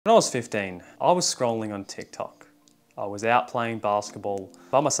When I was 15, I was scrolling on TikTok. I was out playing basketball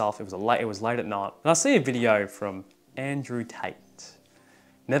by myself. It was late at night, and I see a video from Andrew Tate.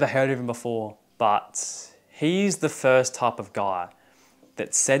 Never heard of him before, but he's the first type of guy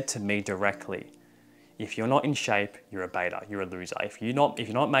that said to me directly, if you're not in shape, you're a beta, you're a loser. If you're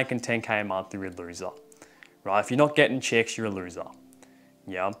not making 10K a month, you're a loser. Right? If you're not getting chicks, you're a loser.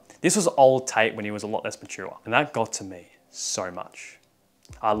 Yeah. This was old Tate when he was a lot less mature. And that got to me so much.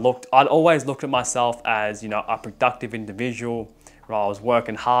 I'd always looked at myself as, a productive individual. Right? I was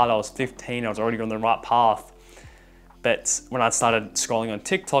working hard, I was 15, I was already on the right path. But when I started scrolling on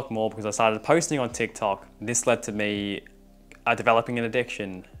TikTok more, because I started posting on TikTok, this led to me developing an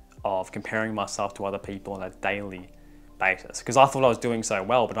addiction of comparing myself to other people on a daily basis. Because I thought I was doing so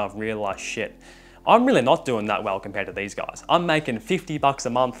well, but I've realized, shit, I'm really not doing that well compared to these guys. I'm making 50 bucks a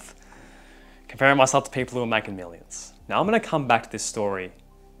month, comparing myself to people who are making millions. Now I'm gonna come back to this story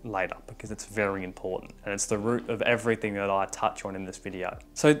later because it's very important and it's the root of everything that I touch on in this video.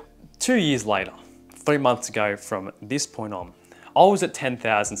 So 2 years later, 3 months ago from this point on, I was at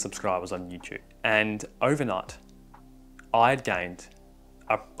 10,000 subscribers on YouTube, and overnight, I had gained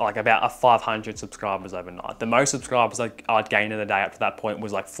about 500 subscribers overnight. The most subscribers I'd gained in a day up to that point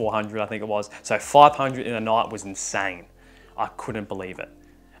was like 400, I think it was. So 500 in a night was insane. I couldn't believe it.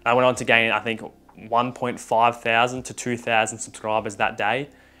 I went on to gain, I think, 1.5 thousand to 2,000 subscribers that day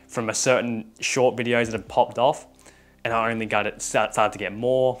from a certain short videos that had popped off. And I only started to get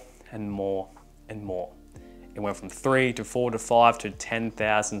more and more and more. It went from 3 to 4 to 5 to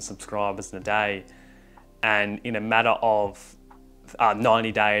 10,000 subscribers in a day. And in a matter of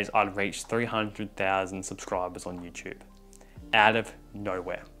 90 days, I'd reached 300,000 subscribers on YouTube. Out of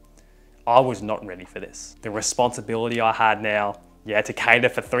nowhere. I was not ready for this. The responsibility I had now, to cater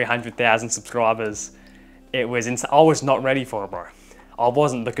for 300,000 subscribers, I was not ready for it, bro. I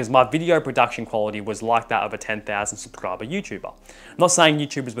wasn't, because my video production quality was like that of a 10,000 subscriber YouTuber. I'm not saying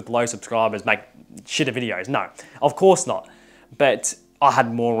YouTubers with low subscribers make shitter videos, no, of course not. But I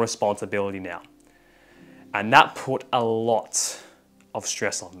had more responsibility now. And that put a lot of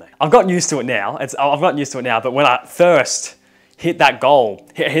stress on me. I've gotten used to it now, but when I first hit that goal,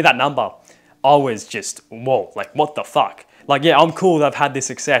 hit that number, I was just, whoa, like what the fuck? Like, yeah, I'm cool that I've had this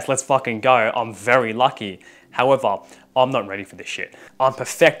success, let's fucking go, I'm very lucky. However, I'm not ready for this shit. I'm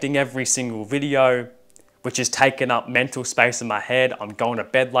perfecting every single video, which is taking up mental space in my head. I'm going to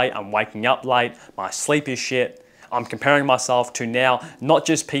bed late, I'm waking up late, my sleep is shit. I'm comparing myself to now, not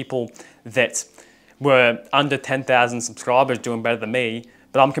just people that were under 10,000 subscribers doing better than me,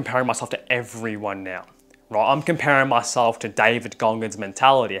 but I'm comparing myself to everyone now, right? I'm comparing myself to David Gongin's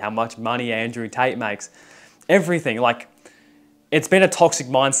mentality, how much money Andrew Tate makes, everything. Like, it's been a toxic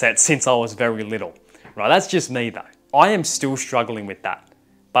mindset since I was very little, right? That's just me though. I am still struggling with that,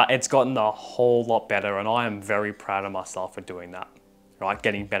 but it's gotten a whole lot better, and I am very proud of myself for doing that. Right,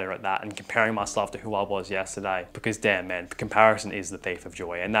 getting better at that and comparing myself to who I was yesterday, because damn man, comparison is the thief of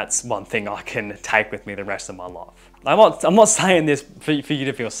joy, and that's one thing I can take with me the rest of my life. I'm not saying this for you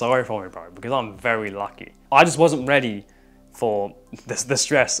to feel sorry for me, bro, because I'm very lucky. I just wasn't ready for the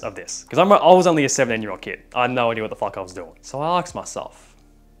stress of this, because I was only a 17-year-old kid. I had no idea what the fuck I was doing. So I asked myself,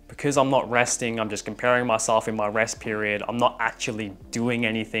 because I'm not resting, I'm just comparing myself in my rest period, I'm not actually doing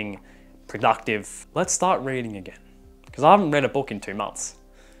anything productive, let's start reading again. Because I haven't read a book in 2 months,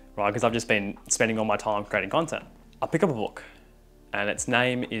 right? Because I've just been spending all my time creating content. I pick up a book, and its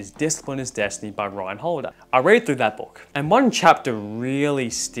name is Discipline is Destiny by Ryan Holiday. I read through that book, and one chapter really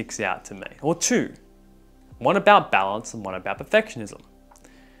sticks out to me, or two. One about balance and one about perfectionism.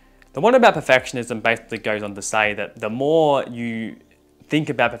 The one about perfectionism basically goes on to say that the more you think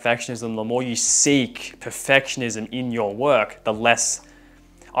about perfectionism, the more you seek perfectionism in your work, the less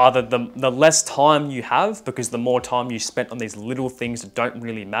time you have, because the more time you spend on these little things that don't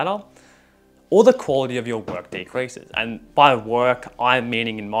really matter, or the quality of your work decreases. And by work, I'm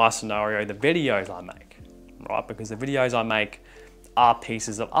meaning in my scenario, the videos I make, right? Because the videos I make are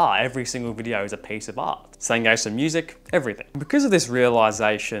pieces of art. Every single video is a piece of art. Same goes for music, everything. Because of this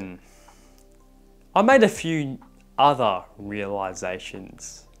realization, I made a few other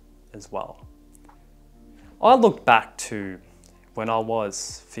realizations as well. I looked back to when I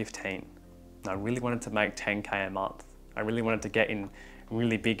was 15, I really wanted to make 10K a month. I really wanted to get in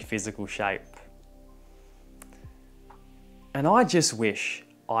really big physical shape. And I just wish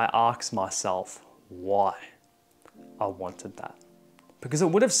I asked myself why I wanted that. Because it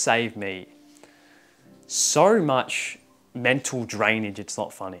would have saved me so much mental drainage, it's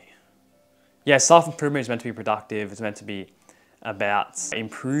not funny. Yeah, self-improvement is meant to be productive, it's meant to be about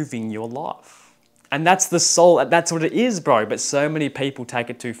improving your life. And that's the soul, that's what it is, bro. But so many people take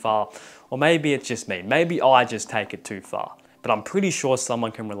it too far. Or maybe it's just me. Maybe I just take it too far. But I'm pretty sure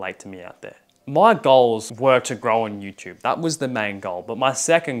someone can relate to me out there. My goals were to grow on YouTube. That was the main goal. But my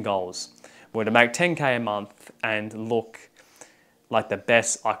second goals were to make 10K a month and look like the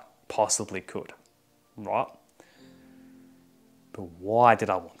best I possibly could, right? But why did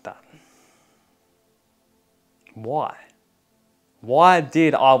I want that? Why? Why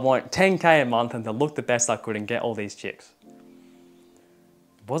did I want 10K a month and to look the best I could and get all these chicks?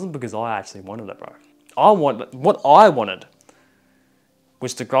 It wasn't because I actually wanted it, bro. What I wanted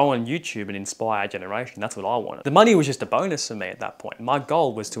was to grow on YouTube and inspire a generation. That's what I wanted. The money was just a bonus for me at that point. My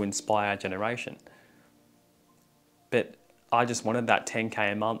goal was to inspire a generation. But I just wanted that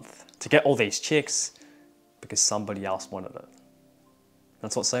 10K a month to get all these chicks because somebody else wanted it.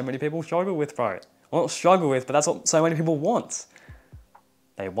 That's what so many people struggle with, bro. Well, not struggle with, but that's what so many people want.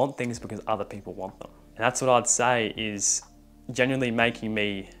 They want things because other people want them. And that's what I'd say is genuinely making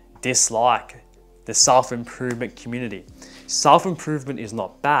me dislike the self-improvement community. Self-improvement is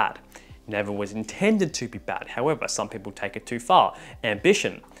not bad. It never was intended to be bad. However, some people take it too far.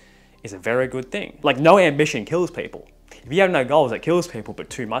 Ambition is a very good thing. Like, no ambition kills people. If you have no goals, that kills people, but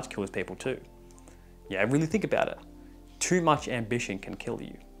too much kills people too. Yeah, really think about it. Too much ambition can kill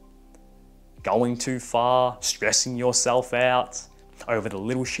you. Going too far, stressing yourself out over the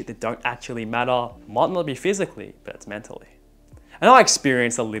little shit that don't actually matter, might not be physically, but it's mentally. And I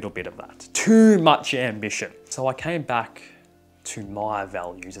experienced a little bit of that. Too much ambition. So I came back to my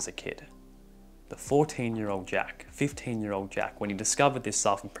values as a kid. The 14-year-old Jack, 15-year-old Jack, when he discovered this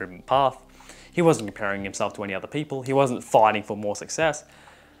self-improvement path, he wasn't comparing himself to any other people. He wasn't fighting for more success.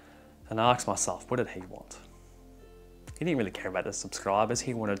 And I asked myself, what did he want? He didn't really care about the subscribers.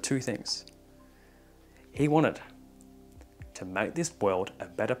 He wanted two things. He wanted to make this world a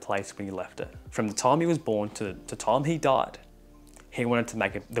better place when he left it. From the time he was born to the time he died, he wanted to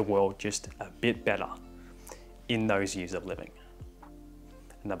make the world just a bit better in those years of living.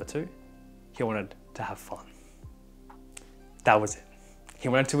 And number two, he wanted to have fun. That was it. He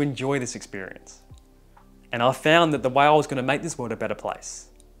wanted to enjoy this experience. And I found that the way I was going to make this world a better place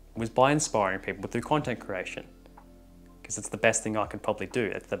was by inspiring people through content creation. Because it's the best thing I could probably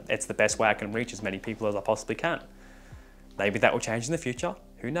do. It's the best way I can reach as many people as I possibly can. Maybe that will change in the future,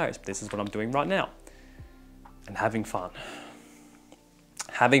 who knows, but this is what I'm doing right now. And having fun.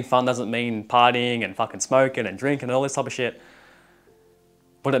 Having fun doesn't mean partying and fucking smoking and drinking and all this type of shit.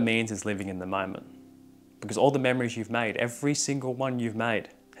 What it means is living in the moment. Because all the memories you've made, every single one you've made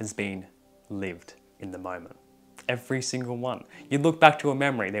has been lived in the moment. Every single one. You look back to a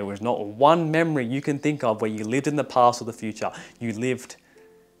memory, there was not one memory you can think of where you lived in the past or the future. You lived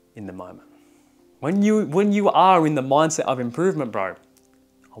in the moment. When you are in the mindset of improvement, bro,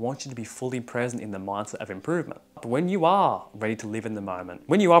 I want you to be fully present in the mindset of improvement. But when you are ready to live in the moment,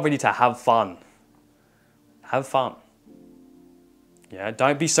 when you are ready to have fun, have fun. Yeah,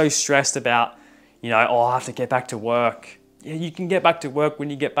 don't be so stressed about, oh, I have to get back to work. Yeah, you can get back to work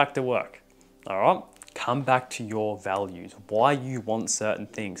when you get back to work. All right? Come back to your values, why you want certain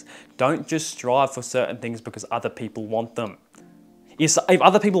things. Don't just strive for certain things because other people want them. If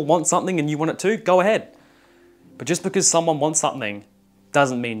other people want something and you want it too, go ahead. But just because someone wants something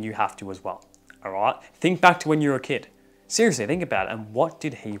doesn't mean you have to as well. All right? Think back to when you were a kid. Seriously, think about it. And what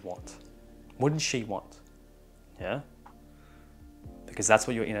did he want? What did she want? Yeah? Because that's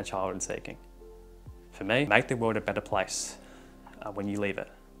what your inner child is seeking. For me, make the world a better place when you leave it.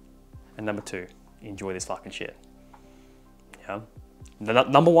 And number two, enjoy this fucking shit. Yeah? The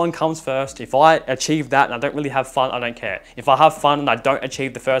number one comes first. If I achieve that and I don't really have fun, I don't care. If I have fun and I don't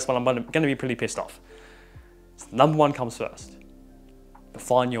achieve the first one, I'm going to be pretty pissed off. So number one comes first. But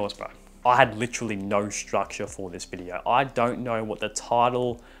find yours, bro. I had literally no structure for this video. I don't know what the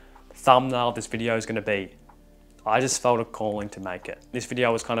title, thumbnail of this video is going to be. I just felt a calling to make it. This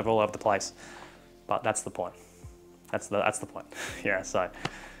video was kind of all over the place, but that's the point. That's the point. Yeah, so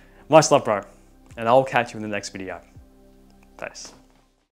much love, bro. And I'll catch you in the next video. Peace.